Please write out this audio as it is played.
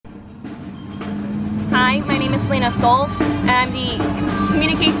Hi, my name is Selena Soule, and I'm the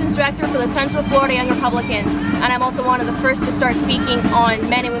Communications Director for the Central Florida Young Republicans, and I'm also one of the first to start speaking on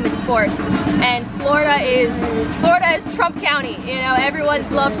men and women's sports. And Florida is Trump County. You know, everyone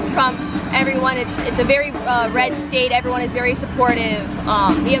loves Trump. Everyone, it's a very red state. Everyone is very supportive.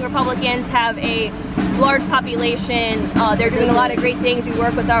 The Young Republicans have a large population. They're doing a lot of great things. We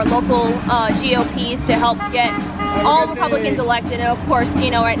work with our local GOPs to help get all Republicans elected, and of course,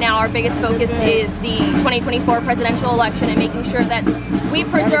 you know, right now our biggest focus is the 2024 presidential election and making sure that we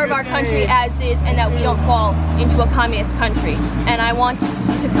preserve our country as is and that we don't fall into a communist country. And I want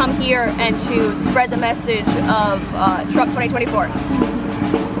to come here and to spread the message of Trump 2024.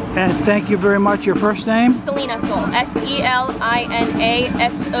 And thank you very much. Your first name? Selena Soule.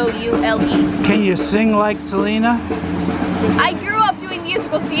 S-E-L-I-N-A-S-O-U-L-E. Can you sing like Selena? I grew up doing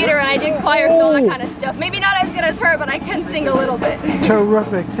musical theater and I did choirs and all that kind of stuff. Maybe not as good as her, but I can sing a little bit.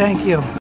 Terrific. Thank you.